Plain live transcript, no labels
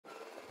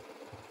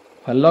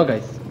Hello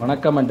guys,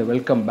 vanakkam and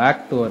welcome back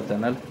to our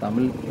channel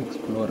Tamil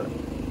Explorer.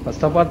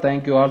 First of all,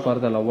 thank you all for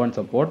the love and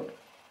support.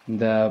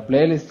 இந்த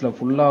பிளேலிஸ்ட்ல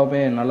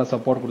ஃபுல்லாவே நல்ல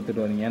support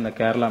கொடுத்துட்டு வரீங்க இந்த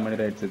கேரளா மணி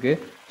ரைட்ஸ்க்கு.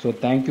 So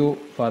thank you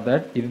for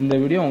that. இந்த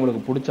video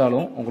உங்களுக்கு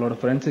பிடிச்சாலும் உங்களோட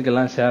ஃப்ரெண்ட்ஸுக்கு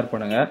எல்லாம் ஷேர்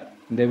பண்ணுங்க.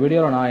 இந்த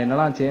வீடியோவில் நான்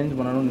என்னெல்லாம் சேஞ்ச்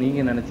பண்ணணும்னு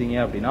நீங்க நினைச்சீங்க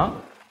அப்படின்னா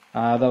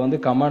அதை வந்து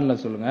கமெண்ட்ல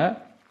சொல்லுங்க.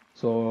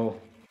 ஸோ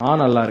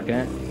நான் நல்லா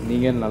இருக்கேன்,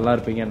 நீங்க நல்லா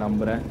இருப்பீங்க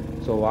நம்புறேன்.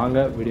 ஸோ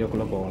வாங்க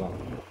வீடியோக்குள்ள போகலாம்.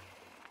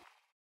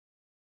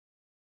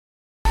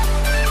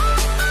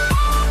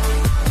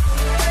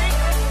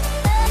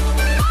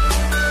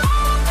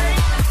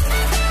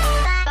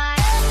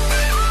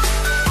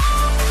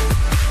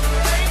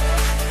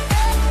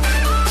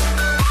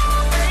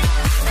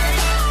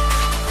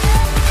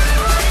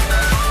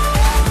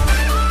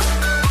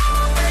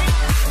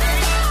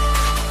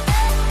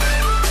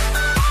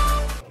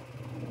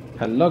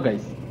 Hello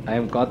guys, I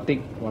am Karthik.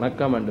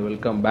 வணக்கம் and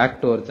welcome back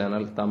to our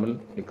channel Tamil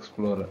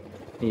Explorer.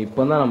 நீ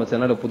இப்போதான் நம்ம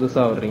சேனலை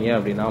புதுசா வர்றீங்க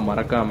அப்படின்னா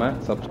மறக்காம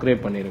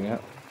சப்ஸ்கிரைப் பண்ணிருங்க.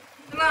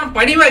 நான்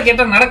படிவா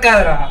கேட்டா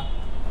நடக்காதுடா.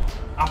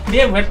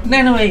 அப்படியே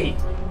வெட்னேன்னு வை,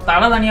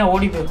 தலை தனியா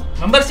ஓடி போயிடும்.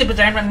 மெம்பர்ஷிப்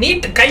ஜாயின் பண்ண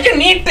நீட் கையை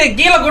நீட்டு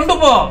கீழே கொண்டு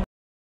போ.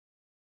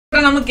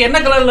 நமக்கு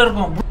என்ன கலர்ல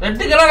இருக்கும்?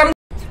 Red colour.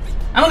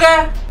 நமக்கு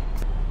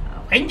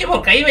வைங்க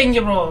ப்ரோ, கை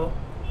வைங்க ப்ரோ.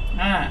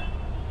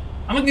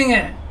 நமக்குங்க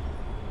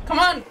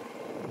கமான்.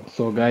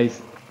 ஸோ கைஸ்,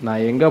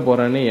 நான் எங்கே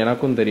போகிறேன்னு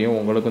எனக்கும் தெரியும்,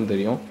 உங்களுக்கும்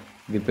தெரியும்.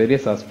 இது பெரிய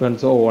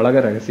சஸ்பென்ஸோ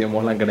உலக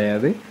ரகசியமோலாம்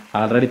கிடையாது.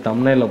 ஆல்ரெடி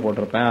தம்ப்நெயிலில்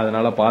போட்டிருப்பேன்,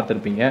 அதனால்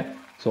பார்த்துருப்பீங்க.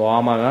 ஸோ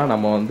ஆமாங்க,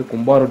 நம்ம வந்து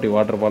கும்பாருட்டி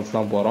வாட்டர் ஃபால்ஸ்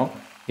தான் போகிறோம்.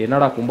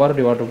 என்னடா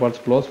கும்பாருட்டி வாட்டர்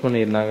ஃபால்ஸ் க்ளோஸ்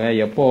பண்ணியிருந்தாங்க,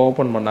 எப்போ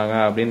ஓப்பன் பண்ணாங்க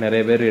அப்படின்னு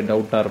நிறைய பேர்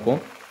டவுட்டாக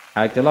இருக்கும்.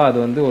 ஆக்சுவலாக அது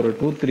வந்து ஒரு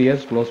 2-3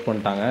 இயர்ஸ் க்ளோஸ்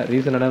பண்ணிட்டாங்க.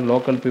 ரீசனாக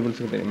லோக்கல்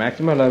பீப்புள்ஸுக்கு தெரியும்,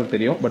 மேக்ஸிமம் எல்லாருக்கும்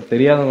தெரியும். பட்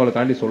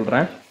தெரியாதவங்களுக்காண்டி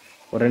சொல்கிறேன்.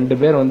 ஒரு 2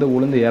 பேர் வந்து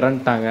உளுந்து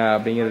இறந்துட்டாங்க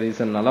அப்படிங்கிற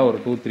ரீசன்னால ஒரு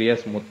 2-3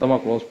 இயர்ஸ்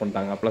மொத்தமாக க்ளோஸ்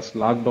பண்ணிட்டாங்க. ப்ளஸ்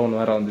லாக்டவுன்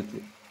வேறு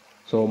வந்துச்சு.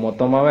 ஸோ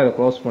மொத்தமாகவே அதை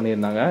க்ளோஸ்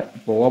பண்ணியிருந்தாங்க.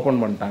 இப்போ ஓப்பன்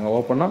பண்ணிட்டாங்க.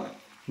 ஓப்பன்னா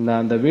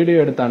அந்த வீடியோ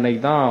எடுத்த அன்னைக்கு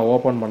தான்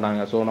ஓப்பன்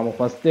பண்ணாங்க. ஸோ நம்ம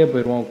ஃபஸ்ட்டே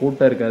போயிடுவோம்,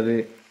 கூட்டம் இருக்காது,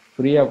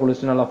 ஃப்ரீயாக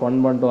குளிச்சு நல்லா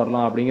ஃபன் பண்ணிட்டு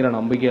வரலாம் அப்படிங்கிற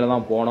நம்பிக்கையில்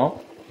தான் போனோம்.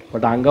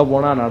 பட் அங்கே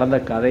போனால் நடந்த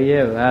கதையே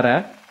வேற.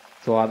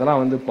 ஸோ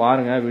அதெல்லாம் வந்து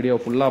பாருங்கள், வீடியோ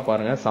ஃபுல்லாக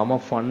பாருங்கள், செம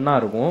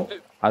ஃபன்னாக இருக்கும்.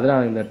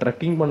 அதில் இந்த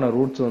ட்ரெக்கிங் பண்ண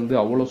ரூட்ஸ் வந்து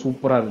அவ்வளோ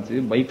சூப்பராக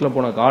இருந்துச்சு. பைக்கில்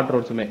போன காட்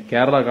ரோட்ஸுமே,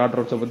 கேரளா காட்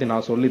ரோட்ஸை பற்றி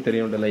நான் சொல்லி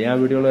தெரியும் இல்லை,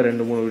 என் வீடியோவில்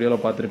 2-3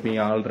 வீடியோவில்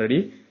பார்த்துருப்பீங்க ஆல்ரெடி.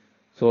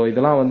 ஸோ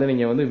இதெல்லாம் வந்து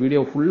நீங்கள் வந்து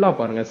வீடியோ ஃபுல்லாக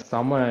பாருங்கள்,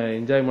 செம்ம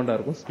என்ஜாய்மெண்ட்டாக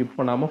இருக்கும். ஸ்கிப்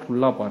பண்ணாமல்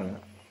ஃபுல்லாக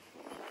பாருங்கள்.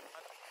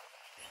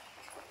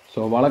 ஸோ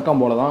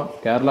வழக்கம் போல தான்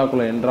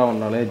கேரளாக்குள்ளே என்ட்ரா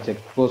பண்ணாலே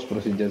செக் போஸ்ட்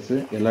ப்ரொசீஜர்ஸு,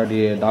 எல்லா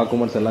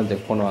டாக்குமெண்ட்ஸ் எல்லாம்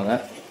செக் பண்ணுவாங்க.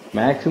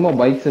 மேக்ஸிமம்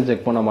பைக்ஸை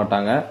செக் பண்ண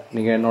மாட்டாங்க.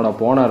 நீங்கள் என்னோட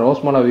போன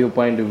ரோஸ்மலா வியூ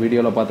பாயிண்ட்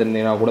வீடியோவில்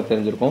பார்த்துருந்தீங்கன்னா கூட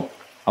தெரிஞ்சிருக்கும்.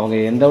 அவங்க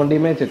எந்த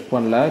வண்டியுமே செக்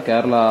பண்ணல,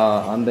 கேரளா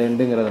அந்த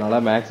எண்டுங்கிறதுனால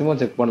மேக்ஸிமம்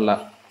செக் பண்ணல.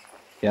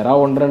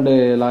 யாராவது 1-2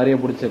 லாரியை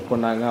பிடிச்சி செக்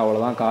பண்ணாங்க,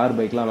 அவ்வளோதான். கார்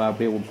பைக்லாம்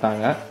அப்படியே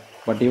விட்டாங்க.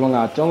 பட் இவங்க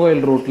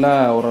அச்சங்கோயில் ரூட்டில்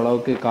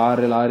ஓரளவுக்கு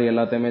காரு லாரி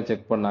எல்லாத்தையுமே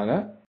செக் பண்ணாங்க.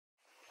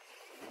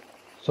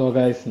 ஸோ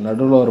கைஸ்,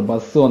 நடுவில் ஒரு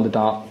பஸ்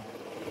வந்துட்டான்.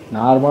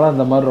 நார்மலாக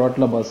இந்த மாதிரி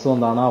ரோட்டில் பஸ்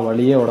வந்தானா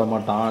வழியே விட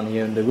மாட்டான்.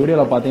 நீங்கள் இந்த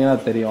வீடியோவில் பார்த்தீங்கன்னா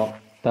தெரியும்,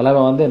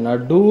 தலைவன் வந்து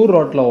நடு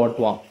ரோட்டில்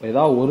ஓட்டுவான்.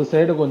 ஏதாவது ஒரு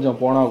சைடு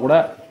கொஞ்சம் போனால் கூட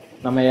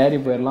நம்ம ஏறி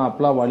போயிடலாம்,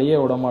 அப்பெல்லாம் வழியே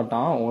விட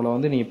மாட்டான். உங்களை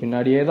வந்து நீங்கள்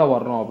பின்னாடியே தான்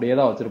வரணும் அப்படியே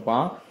தான்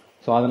வச்சுருப்பான்.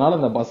 ஸோ அதனால்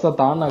இந்த பஸ்ஸை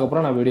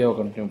தாண்டினதுக்கப்புறம் நான் வீடியோவை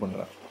கண்டினியூ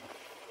பண்ணுறேன்.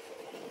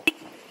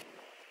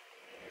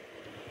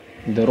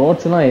 இந்த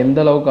ரோட்ஸ்லாம் எந்த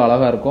அளவுக்கு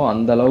அழகாக இருக்கோ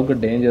அந்த அளவுக்கு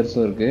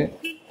டேஞ்சர்ஸும்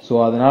இருக்குது. ஸோ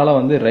அதனால்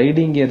வந்து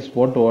ரைடிங் கியர்ஸ்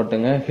போட்டு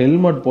ஓட்டுங்க,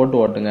 ஹெல்மெட் போட்டு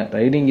ஓட்டுங்க.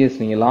 ரைடிங் கியர்ஸ்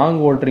நீங்கள் லாங்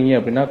ஓட்டுறீங்க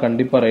அப்படின்னா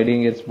கண்டிப்பாக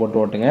ரைடிங் கியர்ஸ் போட்டு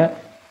ஓட்டுங்க.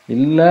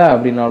 இல்லை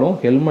அப்படின்னாலும்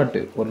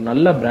ஹெல்மெட்டு ஒரு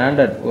நல்ல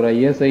பிராண்டட், ஒரு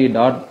ISI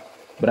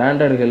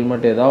பிராண்டட்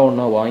ஹெல்மெட் ஏதாவது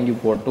ஒன்று வாங்கி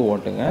போட்டு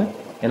ஓட்டுங்க.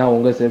 ஏன்னா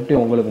உங்கள் சேஃப்டி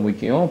உங்களுக்கு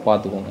முக்கியம்,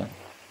 பார்த்துக்கோங்க.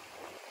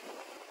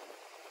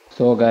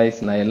 ஸோ கைஸ்,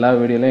 நான் எல்லா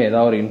வீடியோலையும்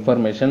ஏதாவது ஒரு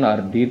இன்ஃபர்மேஷன்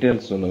ஆர்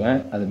டீட்டெயில்ஸ் சொல்லுவேன்.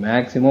 அது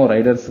மேக்ஸிமம்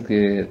ரைடர்ஸுக்கு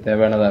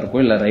தேவையானதாக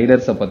இருக்கும், இல்லை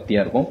ரைடர்ஸை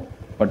பற்றியாக இருக்கும்.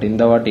 பட்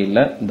இந்த வாட்டி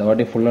இல்லை, இந்த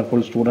வாட்டி ஃபுல் அண்ட்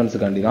ஃபுல்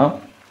ஸ்டூடெண்ட்ஸுக்காண்டி தான்.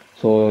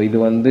 ஸோ இது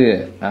வந்து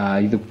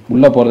இது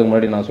உள்ளே போகிறதுக்கு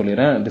முன்னாடி நான்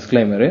சொல்லிடுறேன்,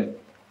 disclaimer,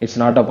 it's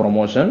not a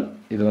promotion.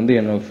 இது வந்து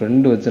என்னோட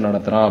ஃப்ரெண்டு வச்சு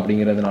நடத்துகிறான்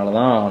அப்படிங்கிறதுனால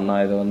தான்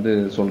நான் இதை வந்து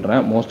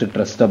சொல்கிறேன். Most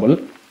trustable.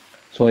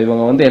 ஸோ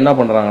இவங்க வந்து என்ன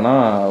பண்ணுறாங்கன்னா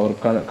ஒரு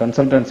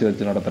கன்சல்டன்சி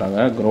வச்சு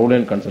நடத்துகிறாங்க,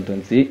 GROWLAYN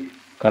கன்சல்டன்சி.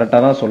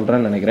 கரெக்டாக தான்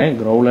சொல்கிறேன்னு நினைக்கிறேன்,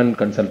 GROWLAYN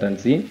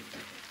கன்சல்டன்சி.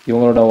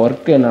 இவங்களோட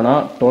ஒர்க் என்னன்னா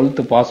 12th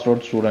பாஸ்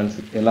அவுட் ஸ்டூடெண்ட்ஸ்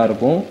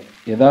எல்லாருக்கும்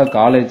ஏதாவது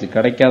காலேஜ்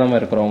கிடைக்காம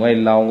இருக்கிறவங்க,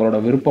 இல்லை அவங்களோட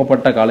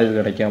விருப்பப்பட்ட காலேஜ்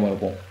கிடைக்காம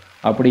இருக்கும்,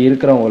 அப்படி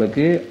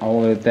இருக்கிறவங்களுக்கு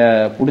அவங்க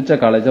பிடிச்ச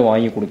காலேஜை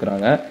வாங்கி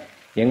கொடுக்குறாங்க.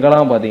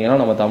 எங்கெல்லாம் பார்த்தீங்கன்னா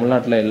நம்ம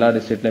தமிழ்நாட்டில் எல்லா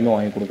டிஸ்ட்ரிக்ட்லையுமே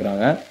வாங்கி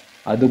கொடுக்குறாங்க.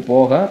 அது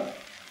போக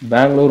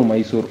பெங்களூர்,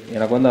 மைசூர்,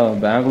 எனக்கு வந்து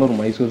பெங்களூர்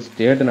மைசூர்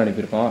ஸ்டேட்டுன்னு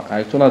அனுப்பியிருக்கோம்.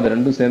 ஆக்சுவலாக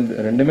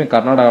அது ரெண்டுமே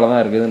கர்நாடகாவில்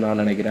தான் இருக்குதுன்னு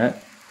நான் நினைக்கிறேன்,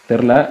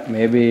 தெரில.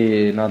 மேபி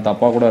நான்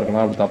தப்பாக கூட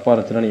இருக்கலாம். அப்படி தப்பாக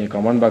இருந்துச்சுன்னா நீங்கள்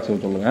கமெண்ட்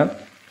பாக்ஸில் சொல்லுங்கள்.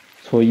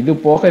 ஸோ இது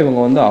போக இவங்க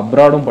வந்து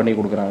அப்ராடும் பண்ணி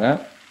கொடுக்குறாங்க.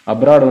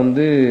 அப்ராட்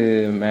வந்து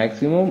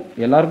மேக்ஸிமம்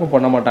எல்லாருக்கும்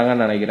பண்ண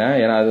மாட்டாங்கன்னு நினைக்கிறேன்,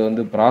 ஏன்னா அது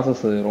வந்து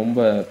ப்ராசஸ்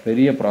ரொம்ப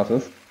பெரிய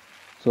ப்ராசஸ்.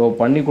 ஸோ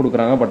பண்ணி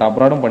கொடுக்குறாங்க, பட்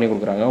அப்ராடும் பண்ணி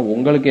கொடுக்குறாங்க.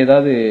 உங்களுக்கு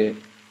ஏதாவது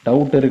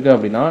டவுட் இருக்குது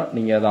அப்படின்னா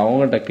நீங்கள் அதை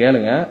அவங்ககிட்ட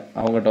கேளுங்க.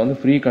 அவங்ககிட்ட வந்து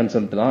ஃப்ரீ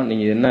கன்சல்ட் தான்,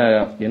 நீங்கள்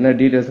என்ன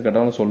டீட்டெயில்ஸ்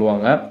கேட்டாலும்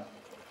சொல்லுவாங்க.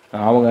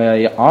 அவங்க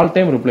ஆல்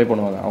டைம் ரிப்ளை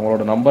பண்ணுவாங்க.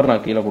 அவங்களோட நம்பர்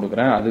நான் கீழே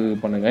கொடுக்குறேன், அது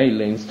பண்ணுங்க.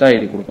 இல்லை இன்ஸ்டா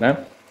ஐடி கொடுக்குறேன்,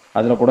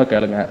 அதில் கூட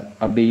கேளுங்க.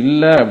 அப்படி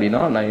இல்லை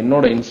அப்படின்னா நான்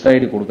என்னோட இன்ஸ்டா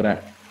ஐடி கொடுக்குறேன்,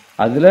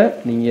 அதில்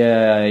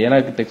நீங்கள்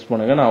எனக்கு டெக்ஸ்ட்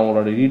பண்ணுங்க. நான்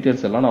அவங்களோட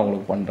டீட்டெயில்ஸ் எல்லாம் நான்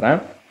உங்களுக்கு பண்ணுறேன்.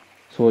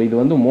 ஸோ இது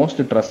வந்து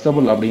மோஸ்ட்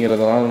ட்ரஸ்டபுள்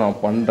அப்படிங்கிறதுனால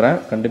நான் பண்ணுறேன்.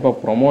 கண்டிப்பாக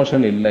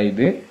ப்ரொமோஷன் இல்லை.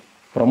 இது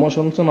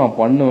ப்ரொமோஷன்ஸும் நான்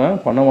பண்ணுவேன்,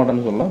 பண்ண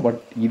மாட்டேன்னு சொல்லலாம்.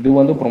 பட் இது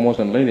வந்து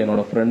ப்ரொமோஷன் இல்லை, இது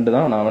என்னோட ஃப்ரெண்டு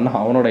தான். நான் வேணா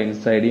அவனோட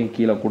இன்ஸ்டா ஐடியும்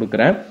கீழே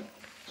கொடுக்குறேன்.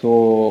 ஸோ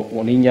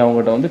நீங்கள்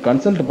அவங்ககிட்ட வந்து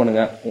கன்சல்ட்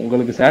பண்ணுங்கள்.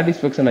 உங்களுக்கு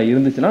சாட்டிஸ்ஃபேக்ஷனாக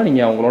இருந்துச்சுன்னா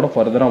நீங்கள் அவங்களோட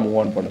ஃபர்தராக மூவ்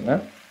ஆன்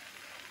பண்ணுங்கள்.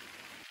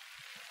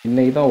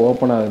 இன்றைக்கி தான்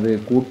ஓப்பன் ஆகுது,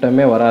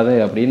 கூட்டமே வராது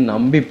அப்படின்னு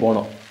நம்பி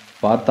போனோம்.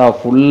 பார்த்தா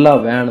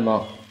ஃபுல்லாக வேன்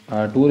தான்.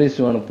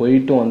 டூரிஸ்ட் வேன்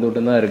போயிட்டு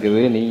வந்துவிட்டு தான்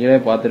இருக்குது. நீங்களே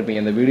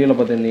பார்த்துருப்பீங்க, இந்த வீடியோவில்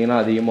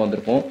பார்த்துருந்தீங்கன்னா அதிகமாக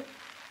வந்திருக்கும்.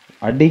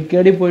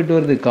 அடிக்கடி போயிட்டு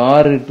வருது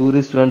காரு,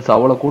 டூரிஸ்ட் வேன்ஸ்,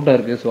 அவ்வளோ கூட்டம்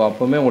இருக்குது. ஸோ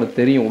அப்போவுமே உங்களுக்கு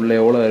தெரியும் உள்ளே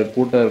எவ்வளோ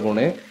கூட்டம்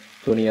இருக்கும்னு.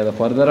 ஸோ நீங்கள் அதை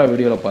ஃபர்தராக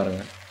வீடியோவில்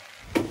பாருங்கள்.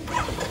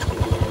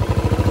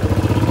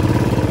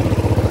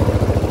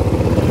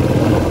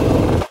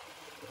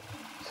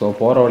 ஸோ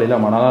போகிற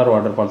வழியில் மணலார்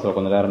வாட்டர் ஃபால்ஸில்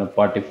கொஞ்சம் நேரம்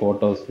நிப்பாட்டி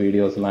ஃபோட்டோஸ்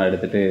வீடியோஸ்லாம்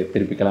எடுத்துகிட்டு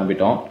திருப்பி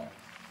கிளம்பிட்டோம்.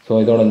 ஸோ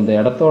இதோட இந்த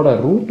இடத்தோட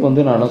ரூட்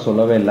வந்து நான்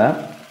சொல்லவே இல்லை.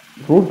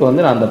 ரூட்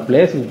வந்து நான் அந்த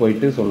பிளேஸுக்கு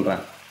போயிட்டு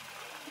சொல்கிறேன்.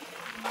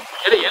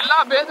 எல்லா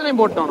பேஜ்லையும்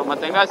போட்டோம். நம்ம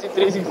தென்காசி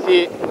 360,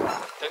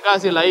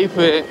 தென்காசி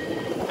லைஃபு,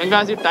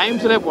 தென்காசி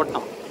டைம்ஸ்லேயே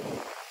போட்டோம்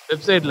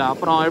வெப்சைட்டில்.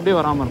 அப்புறம் எப்படி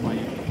வராமல்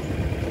இருப்பாங்க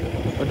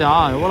பட்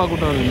எவ்வளோ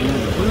கூட்டம் வருது,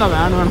 ஃபுல்லாக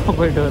வேணாம்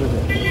போயிட்டு வருது.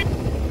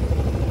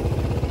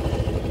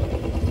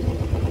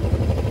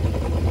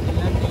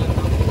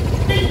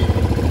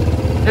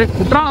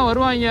 குற்றாலம்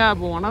வருவாங்க.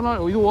 இப்போ ஒன்றா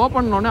இது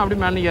ஓப்பன் பண்ணோடனே அப்படியே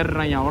மேலே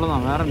ஏறுறாங்க,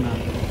 அவ்வளோதான். வேற என்ன,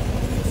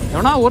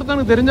 எவனா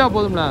ஒருத்தனுக்கு தெரிஞ்சா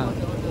போதும்ல.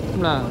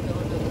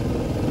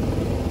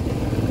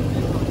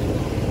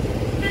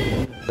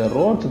 இந்த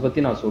ரோட்ஸ் பற்றி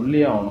நான்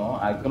சொல்லியே ஆகணும்.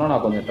 ஆக்சுவலாக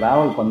நான் கொஞ்சம்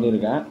ட்ராவல்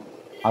பண்ணியிருக்கேன்,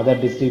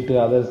 அதர் டிஸ்ட்ரிக்ட்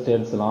அதர்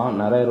ஸ்டேட்ஸ்லாம்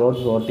நிறைய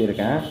ரோட்ஸ்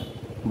ஓட்டியிருக்கேன்.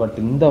 பட்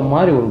இந்த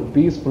மாதிரி ஒரு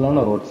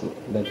பீஸ்ஃபுல்லான ரோட்ஸு,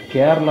 இந்த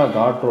கேரளா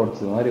காட்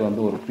ரோட்ஸ் மாதிரி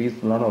வந்து ஒரு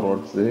பீஸ்ஃபுல்லான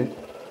ரோட்ஸு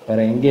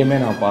வேறு எங்கேயுமே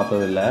நான்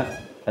பார்த்ததில்லை.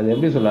 அது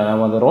எப்படி சொல்ல,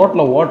 நம்ம அந்த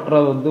ரோட்டில்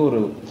ஓட்டுறது வந்து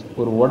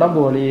ஒரு உடம்பு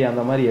வலி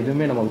அந்த மாதிரி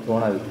எதுவுமே நமக்கு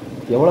தோணாது.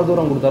 எவ்வளோ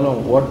தூரம்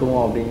கொடுத்தாலும்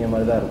ஓட்டுவோம் அப்படிங்கிற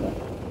மாதிரி தான் இருக்கும்.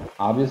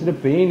 ஆப்வியஸ்லி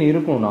பெயின்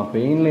இருக்கும், நான்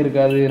பெயினில்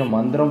இருக்காது, நான்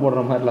மந்திரம்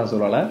போடுற மாதிரிலாம்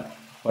சொல்லலை.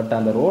 பட்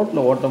அந்த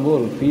ரோட்டில் ஓட்டும்போது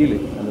ஒரு ஃபீலு,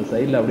 அந்த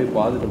சைடில் அப்படியே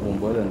பார்த்துட்டு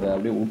போகும்போது அந்த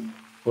அப்படியே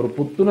ஒரு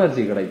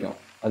புத்துணர்ச்சி கிடைக்கும்.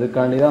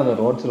 அதுக்காண்டி தான் அந்த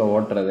ரோட்ஸில்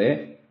ஓட்டுறது.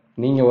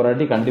 நீங்கள் ஒரு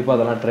வாட்டி கண்டிப்பாக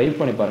அதெல்லாம் ட்ரை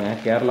பண்ணி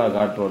பாருங்கள், கேரளா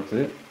காட்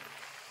ரோட்ஸு.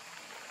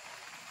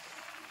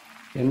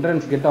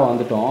 என்ட்ரன்ஸ் கிட்ட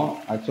வந்துட்டோம்.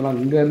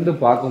 ஆக்சுவலாக இங்கேருந்து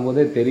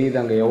பார்க்கும்போதே தெரியுது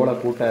அங்கே எவ்வளோ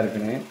கூட்டம்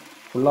இருக்குன்னு.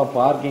 ஃபுல்லாக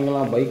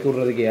பார்க்கிங்லாம் பைக்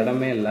விடுறதுக்கு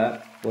இடமே இல்லை.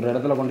 ஒரு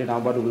இடத்துல கொண்டு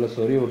நான் பாட்டுக்குள்ளே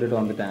சொறி விட்டுட்டு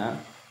வந்துட்டேன்.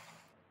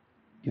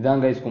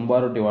 இதான் கைஸ்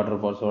கும்பாருட்டி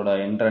வாட்டர் ஃபால்ஸோட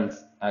என்ட்ரன்ஸ்.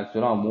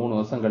 ஆக்சுவலாக 3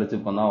 வருஷம் கழிச்சு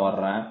இப்போ தான்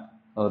வர்றேன்.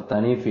 ஒரு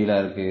தனி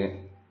ஃபீலாக இருக்குது.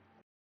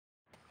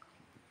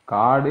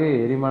 காடு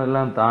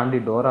எரிமலைலாம் தாண்டி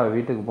டோரா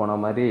வீட்டுக்கு போன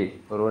மாதிரி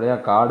ஒரு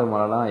வழியாக காடு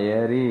மலைலாம்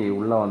ஏறி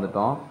உள்ளே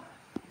வந்துட்டோம்.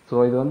 ஸோ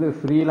இது வந்து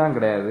ஃப்ரீலாம்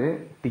கிடையாது,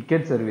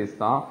 டிக்கெட்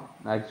சர்வீஸ் தான்.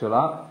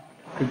 ஆக்சுவலாக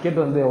டிக்கெட்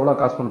வந்து எவ்வளோ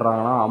காசு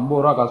பண்ணுறாங்கன்னா 50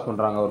 ரூபா காசு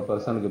பண்ணுறாங்க ஒரு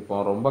பர்சனுக்கு. இப்போ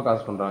ரொம்ப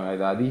காசு பண்ணுறாங்க,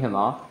 இது அதிகம்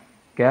தான்.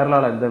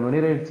 கேரளாவில் இந்த மினி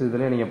ரைட்ஸ்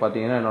இதுலேயே நீங்கள்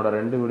பார்த்தீங்கன்னா என்னோட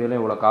 2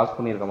 வீடியோலையும் இவ்வளோ காசு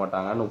பண்ணியிருக்க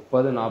மாட்டாங்க.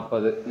 30,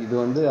 40, இது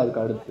வந்து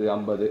அதுக்கு அடுத்து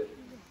 50,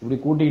 இப்படி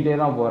கூட்டிகிட்டே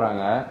தான்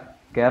போகிறாங்க.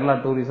 கேரளா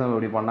டூரிசம்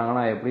இப்படி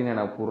பண்ணாங்கன்னா எப்படின்னு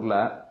எனக்கு புரியல.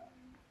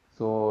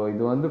 ஸோ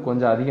இது வந்து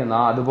கொஞ்சம் அதிகம்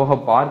தான். அது போக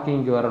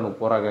பார்க்கிங்க்கு வேறு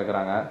 30 ரூபா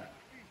கேட்குறாங்க.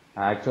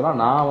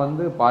 ஆக்சுவலாக நான்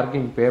வந்து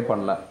பார்க்கிங் பே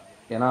பண்ணல,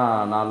 ஏன்னா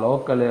நான்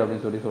லோக்கலு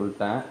அப்படின்னு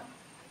சொல்லிட்டேன்.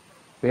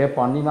 பே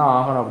பண்ணி தான்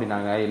ஆகணும்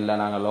அப்படின்னாங்க. இல்லை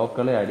நாங்கள்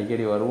லோக்கலு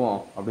அடிக்கடி வருவோம்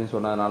அப்படின்னு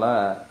சொன்னதுனால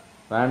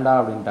வேண்டாம்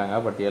அப்படின்ட்டாங்க.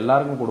 பட்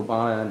எல்லாருக்கும்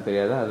கொடுப்பாங்கன்னு என்னன்னு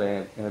தெரியாது. அதில்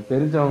எனக்கு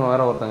தெரிஞ்சவங்க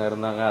வேறு ஒருத்தங்க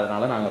இருந்தாங்க,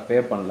 அதனால நாங்கள் பே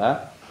பண்ணல,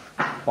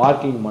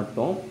 பார்க்கிங்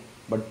மட்டும்.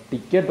 பட்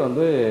டிக்கெட்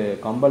வந்து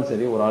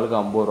கம்பல்சரி, ஒரு ஆளுக்கு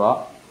 50 ரூபா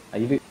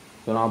இது.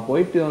 ஸோ நான்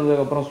போயிட்டு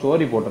வந்ததுக்கப்புறம்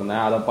ஸ்டோரி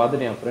போட்டிருந்தேன், அதை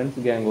பார்த்துட்டு என்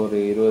ஃப்ரெண்ட்ஸு கேங் ஒரு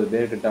 20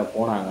 பேர்கிட்ட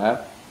போனாங்க.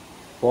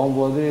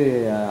 போகும்போது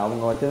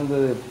அவங்க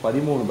வச்சுருந்தது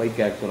 13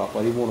 பைக்கு. ஆக்சுவலாக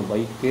 13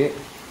 பைக்கு.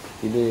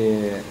 இது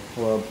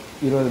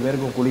 20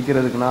 பேருக்கு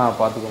குளிக்கிறதுக்குன்னா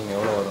பார்த்துக்கோங்க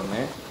எவ்வளோ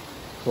வரும்னு.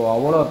 ஸோ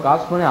அவ்வளோ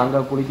காசு பண்ணி அங்கே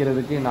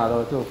குளிக்கிறதுக்கு நான் அதை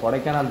வச்சு ஒரு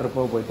கொடைக்கானல்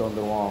ட்ரிப்போ போயிட்டு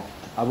வந்துடுவோம்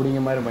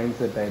அப்படிங்கிற மாதிரி மைண்ட்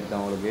செட் ஆகிடுச்சு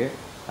அவங்களுக்கு.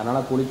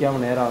 அதனால்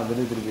குளிக்காமல் நேராக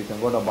வந்துட்டு திருப்பி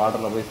செங்கோட்டை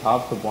பார்டரில் போய்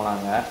சாப்பிட்டு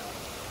போனாங்க.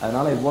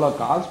 அதனால் இவ்வளோ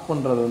காசு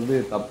பண்ணுறது வந்து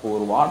தப்பு.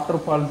 ஒரு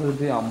வாட்டர்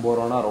ஃபால்ஸுக்கு 50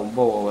 ரூபானா ரொம்ப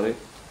ஓவரு.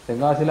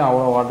 தென்காசியில்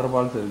அவ்வளோ வாட்டர்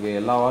ஃபால்ஸ் இருக்குது,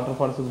 எல்லா வாட்டர்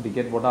ஃபால்ஸுக்கும்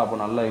டிக்கெட் போட்டால் அப்போ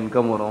நல்ல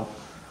இன்கம் வரும்.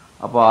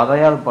 அப்போ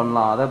அதையாவது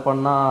பண்ணலாம். அதை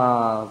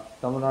பண்ணால்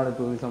தமிழ்நாடு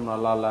டூரிசம்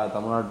நல்லா இல்லை,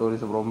 தமிழ்நாடு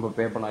டூரிசம் ரொம்ப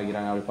பே பண்ண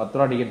வைக்கிறாங்க. அப்படி 10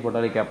 ரூபா டிக்கெட்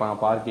போட்டாலே கேட்பாங்க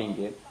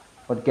பார்க்கிங்க்கு.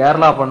 பட்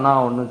கேரளா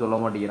பண்ணால் ஒன்றும் சொல்ல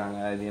மாட்டேங்கிறாங்க.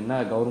 இது என்ன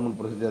கவர்மெண்ட்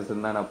ப்ரொசீஜர்ஸ்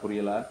இருந்தால் எனக்கு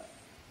புரியலை.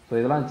 ஸோ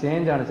இதெல்லாம்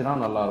சேஞ்ச் ஆனிச்சுன்னா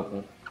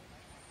நல்லாயிருக்கும்.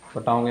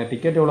 பட் அவங்க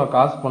டிக்கெட் எவ்வளோ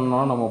காசு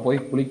பண்ணாலும் நம்ம போய்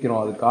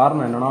குளிக்கிறோம். அது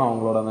காரணம் என்னென்னா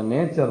அவங்களோட அந்த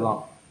நேச்சர்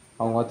தான்.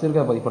 அவங்க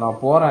வச்சுருக்க இப்போ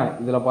நான் போகிறேன்,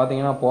 இதில்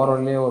பார்த்தீங்கன்னா போகிற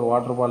வழியிலே ஒரு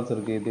வாட்டர் ஃபால்ஸ்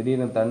இருக்குது,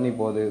 திடீர்னு தண்ணி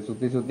போகுது,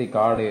 சுற்றி சுற்றி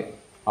காடு,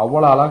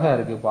 அவ்வளோ அழகாக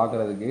இருக்குது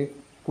பார்க்குறதுக்கு.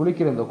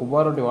 குளிக்கிற இந்த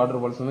கும்பாருட்டி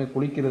வாட்டர் ஃபால்ஸுமே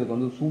குளிக்கிறதுக்கு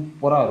வந்து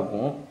சூப்பராக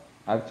இருக்கும்.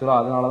 ஆக்சுவலாக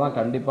அதனால தான்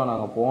கண்டிப்பாக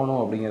நாங்கள்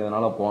போகணும்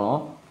அப்படிங்கிறதுனால போனோம்.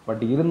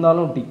 பட்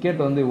இருந்தாலும் டிக்கெட்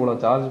வந்து இவ்வளோ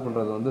சார்ஜ்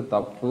பண்ணுறது வந்து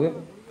தப்பு.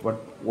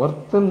 பட்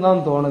ஒர்த்துன்னு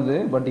தான் தோணுது.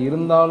 பட்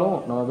இருந்தாலும்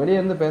நம்ம வெளியே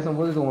இருந்து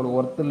பேசும்போது இது உங்களுக்கு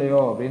ஒர்த்து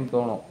இல்லையோ அப்படின்னு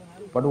தோணும்.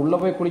 பட் உள்ள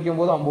போய் குளிக்கும்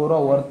போது 50 ரூபா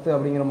ஒர்த்து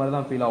அப்படிங்கிற மாதிரி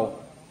தான் ஃபீல் ஆகும்.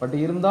 பட்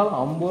இருந்தாலும்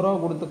 50 ரூபா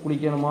கொடுத்து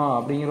குளிக்கணுமா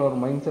அப்படிங்கிற ஒரு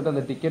மைண்ட் செட்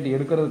அந்த டிக்கெட்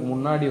எடுக்கிறதுக்கு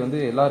முன்னாடி வந்து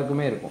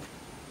எல்லாருக்குமே இருக்கும்.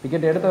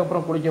 டிக்கெட் எடுத்த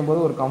அப்புறம் குளிக்கும் போது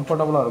ஒரு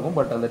கம்ஃபர்டபுளா இருக்கும்.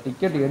 பட் அந்த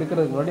டிக்கெட்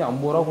எடுக்கிறதுக்கு முன்னாடி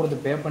 50 ரூபா கொடுத்து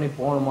பே பண்ணி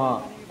போகணுமா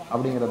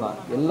அப்படிங்கிறது தான்.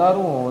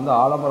 எல்லாரும் வந்து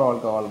ஆடம்பர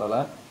வாழ்க்கை வாழ்றல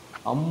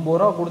 50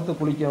 ரூபா கொடுத்து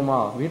குளிக்கணுமா,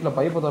 வீட்டில்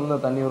பைப்பை திறந்த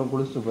தண்ணி வரும்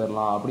குளிச்சுட்டு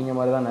போயிடலாம் அப்படிங்கிற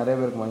மாதிரி தான் நிறைய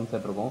பேருக்கு மைண்ட்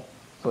செட் இருக்கும்.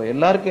 ஸோ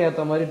எல்லாருக்கும்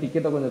ஏற்ற மாதிரி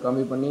டிக்கெட்டை கொஞ்சம்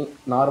கம்மி பண்ணி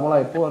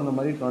நார்மலாக எப்போ அந்த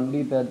மாதிரி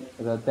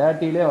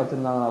 20-30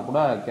 வச்சுருந்தாங்கன்னா கூட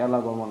கேரளா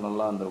கவர்மெண்ட்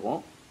நல்லா இருந்திருக்கும்.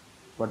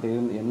 பட்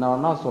என்ன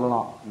வேணா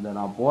சொல்லலாம், இந்த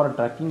நான் போகிற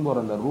ட்ரெக்கிங்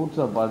போகிற இந்த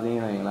ரூட்ஸை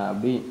பார்த்தீங்கன்னு வைங்களேன்,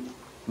 அப்படி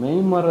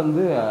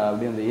மெய்மறந்து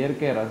அப்படி அந்த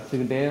இயற்கையை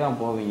ரசிச்சுக்கிட்டே தான்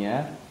போவீங்க.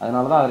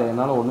 அதனால தான் அதில்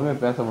என்னால் ஒன்றுமே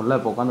பேச முடியல.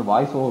 இப்போ உட்காந்து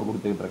வாய்ஸ் ஓவர்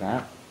கொடுத்துக்கிட்டு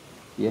இருக்கேன்.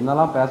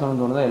 என்னெல்லாம்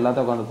பேசணும்னு தோணுதோ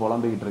எல்லாத்தையும் உட்காந்து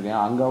புலம்பிக்கிட்டு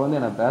இருக்கேன். அங்கே வந்து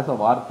எனக்கு பேச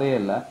வார்த்தையே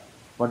இல்லை.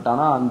 பட்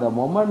ஆனால் அந்த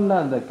மொமெண்ட்ல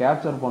அந்த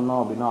கேப்சர் பண்ணோம்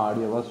அப்படின்னா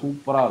ஆடியோவா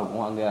சூப்பராக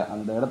இருக்கும். அங்கே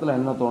அந்த இடத்துல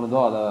என்ன தோணுதோ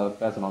அதை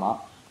பேசணும்னா.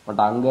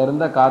 பட் அங்கே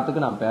இருந்த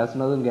காத்துக்கு நான்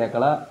பேசுனதும்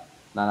கேட்கல,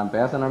 நான்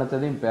பேச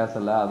நினைச்சதையும்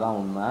பேசலை, அதான்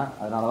உண்மை.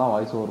 அதனால தான்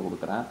வாய்ஸ் ஓவர்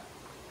கொடுக்குறேன்.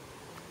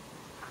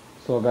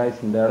 ஸோ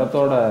கைஸ், இந்த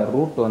இடத்தோட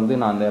ரூட் வந்து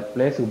நான் அந்த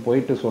பிளேஸுக்கு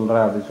போயிட்டு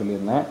சொல்கிறேன் அப்படின்னு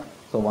சொல்லியிருந்தேன்.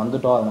 ஸோ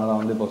வந்துட்டோம், அதனால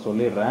வந்து இப்போ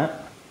சொல்லிடுறேன்.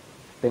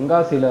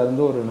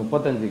 தென்காசியிலேருந்து ஒரு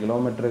 35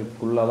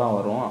 கிலோமீட்டருக்குள்ளே தான்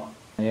வரும்.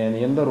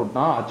 எந்த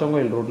ரூட்னா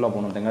அச்சங்கோயில் ரூட்டில்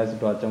போகணும். Tenkasi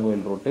to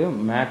Achankovil route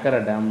Mekkarai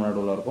dam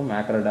நடுவில் இருக்கும்.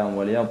 மேக்கரை டேம்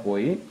வழியாக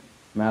போய்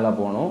மேலே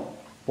போகணும்.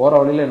 போகிற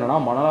வழியில் என்னென்னா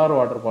மணலாறு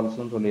வாட்டர்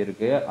ஃபால்ஸ்னு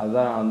சொல்லியிருக்கு.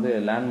 அதுதான் வந்து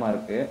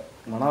லேண்ட்மார்க்கு.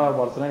 மணலாறு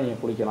ஃபால்ஸ்லாம்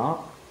நீங்கள் குளிக்கலாம்.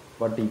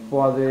 பட் இப்போ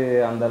அது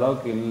அந்த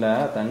அளவுக்கு இல்லை,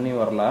 தண்ணி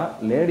வரல.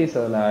 லேடிஸ்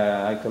அதில்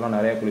ஆக்சுவலாக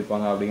நிறைய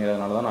குளிப்பாங்க.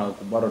 அப்படிங்கிறதுனால தான் நாங்கள்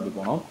கும்பாரொட்டி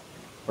போனோம்.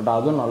 பட்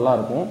அதுவும்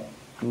நல்லாயிருக்கும்.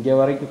 இங்கே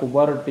வரைக்கும்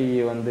கும்பாரொட்டி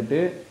வந்துட்டு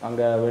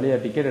அங்கே வெளியே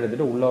டிக்கெட்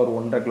எடுத்துகிட்டு உள்ளே ஒரு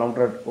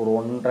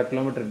 1.5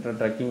 கிலோமீட்டர்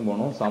ட்ரெக்கிங்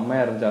போகணும்.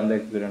 செம்மையாக இருந்துச்சு அந்த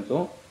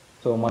எக்ஸ்பீரியன்ஸும்.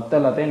 ஸோ மற்ற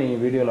எல்லாத்தையும்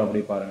நீங்கள் வீடியோவில்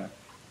அப்படி பாருங்கள்.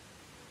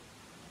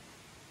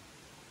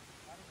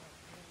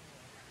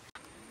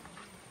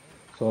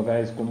 ஸோ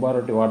கைஸ்,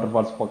 கும்பாரொட்டி வாட்டர்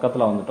ஃபால்ஸ்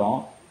பக்கத்தில் வந்துட்டோம்.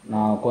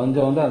 நான்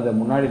கொஞ்சம் வந்து அந்த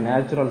முன்னாடி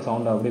நேச்சுரல்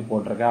சவுண்ட் அப்படி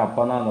போட்டிருக்கேன்.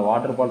 அப்போ தான் அந்த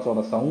வாட்டர்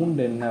ஃபால்ஸோட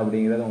சவுண்ட் என்ன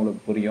அப்படிங்கிறது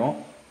உங்களுக்கு புரியும்.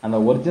 அந்த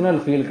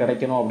ஒரிஜினல் ஃபீல்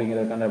கிடைக்கணும்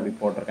அப்படிங்கிறதுக்காண்டி அப்படி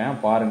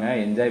போட்டிருக்கேன். பாருங்கள்,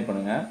 என்ஜாய்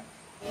பண்ணுங்கள்.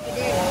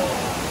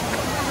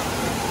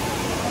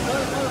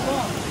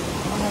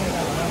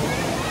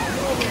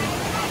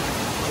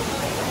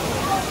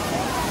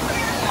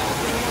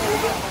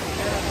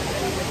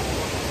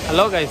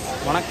 ஹலோ கைஸ்,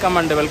 வணக்கம்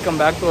and welcome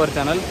back to our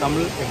channel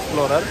Tamil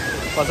explorer.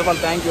 First of all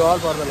thank you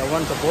all for the love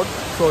and support.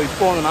 So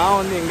இப்போ நான்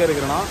வந்து எங்கே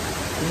இருக்கிறேன்னா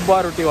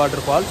கும்பாரொட்டி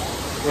வாட்டர் ஃபால்ஸ்.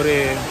 ஒரு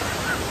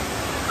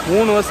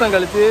 3 வருஷம்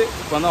கழித்து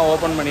இப்போ தான்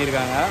ஓப்பன்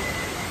பண்ணியிருக்காங்க.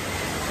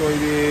 ஸோ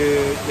இது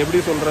எப்படி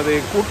சொல்கிறது,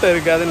 கூட்டம்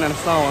இருக்காதுன்னு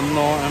நினச்சி தான்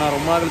வந்தோம். ஏன்னா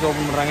ரொம்ப நாள் கழிச்சு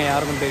ஓப்பன் பண்ணுறாங்க,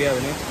 யாருக்கும்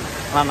தெரியாதுன்னு.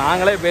 ஆனால்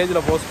நாங்களே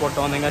பேஜில் போஸ்ட்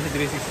போட்டோம் தென்காசி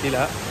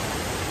 360ல்.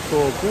 ஸோ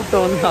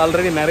கூட்டம் வந்து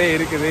ஆல்ரெடி நிறைய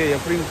இருக்குது,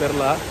 எப்படின்னு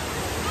தெரில.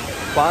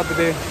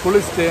 பார்த்துட்டு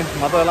குளிச்சுட்டு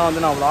மற்றதெல்லாம்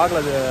வந்து நான் vlogல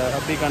அது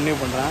அப்படி கன்டினியூ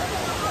பண்ணுறேன்.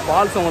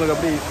 ஃபால்ஸ் உங்களுக்கு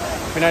அப்படி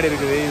பின்னாடி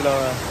இருக்குது.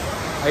 இதில்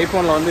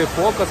ஐஃபோனில் வந்து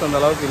ஃபோக்கஸ் அந்த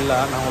அளவுக்கு இல்லை.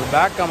 நான் உங்களுக்கு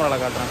பேக்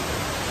கேமராவில் காட்டுறேன்.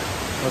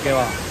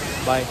 ஓகேவா,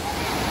 பாய்.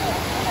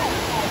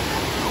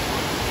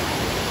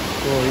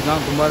 ஸோ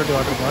இதுதான் கும்பாரொட்டி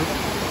வாட்டர் ஃபால்ஸ்.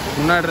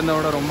 முன்னாடி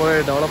இருந்தவிட ரொம்பவே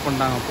டெவலப்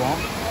பண்ணிட்டாங்க. அப்போ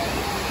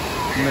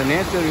இந்த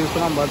நேச்சர்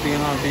வியூஸ்லாம்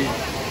பார்த்தீங்கன்னா அப்படி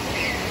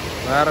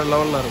வேறு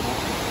லெவலில் இருக்கும்.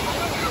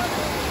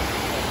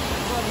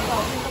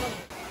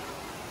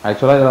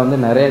 ஆக்சுவலாக இதில் வந்து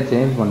நிறைய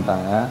சேஞ்ச்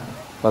பண்ணிட்டாங்க.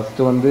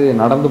 ஃபஸ்ட்டு வந்து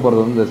நடந்து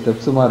போகிறது வந்து இந்த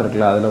ஸ்டெப்ஸ் மாதிரி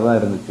இருக்குல்ல, அதில் தான்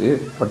இருந்துச்சு.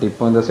 பட்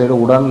இப்போ இந்த சைடு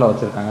உடனில்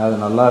வச்சுருக்காங்க. அது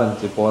நல்லா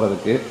இருந்துச்சு,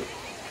 போகிறதுக்கு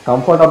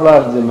கம்ஃபர்டபுளாக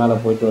இருந்துச்சு. மேலே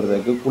போயிட்டு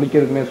வர்றதுக்கு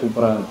குளிக்கிறதுக்குமே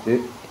சூப்பராக இருந்துச்சு.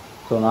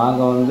 ஸோ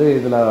நாங்கள் வந்து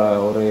இதில்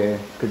ஒரு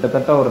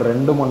கிட்டத்தட்ட ஒரு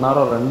 2 மணி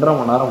நேரம் 2.5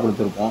 மணி நேரம்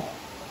குளிச்சிருப்போம்.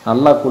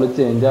 நல்லா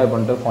குளித்து என்ஜாய்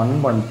பண்ணிட்டு ஃபன்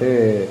பண்ணிட்டு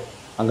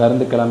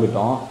அங்கேருந்து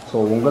கிளம்பிட்டோம். ஸோ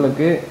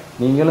உங்களுக்கு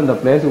நீங்களும் இந்த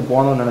பிளேஸுக்கு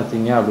போகணுன்னு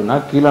நினச்சிங்க அப்படின்னா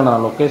கீழே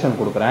நான்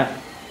லொக்கேஷன் கொடுக்குறேன்.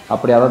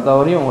 அப்படி அதை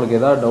தவிர உங்களுக்கு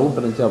ஏதாவது டவுட்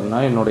இருந்துச்சு அப்படின்னா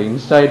என்னோடய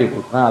இன்ஸ்டா ஐடி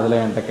கொடுக்குறேன், அதில்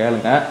என்கிட்ட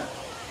கேளுங்க.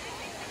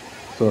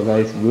 ஸோ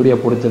கைஸ், வீடியோ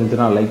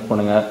பிடிச்சிருந்துச்சுன்னா லைக்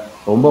பண்ணுங்கள்,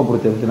 ரொம்ப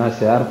பிடிச்சிருந்துச்சுன்னா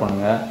ஷேர்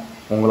பண்ணுங்கள்,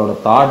 உங்களோட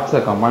தாட்ஸை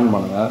கமெண்ட்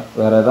பண்ணுங்கள்.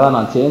 வேறு எதாவது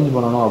நான் சேஞ்ச்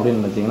பண்ணணும்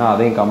அப்படின்னு நினச்சிங்கன்னா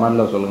அதையும்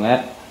கமெண்டில்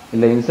சொல்லுங்கள்.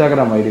 இல்லை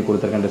இன்ஸ்டாகிராம் ஐடி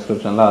கொடுத்துருக்கேன்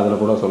டிஸ்கிரிப்ஷனில்,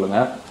 அதில் கூட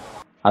சொல்லுங்கள்.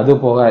 அது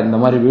போக இந்த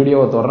மாதிரி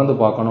வீடியோவை தொடர்ந்து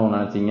பார்க்கணும்னு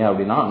நினச்சிங்க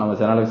அப்படின்னா நம்ம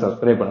சேனலுக்கு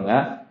சப்ஸ்கிரைப்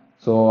பண்ணுங்கள்.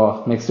 ஸோ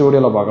நெக்ஸ்ட்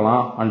வீடியோவில்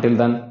பார்க்கலாம்.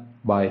 அன்டில் தென்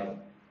பாய்.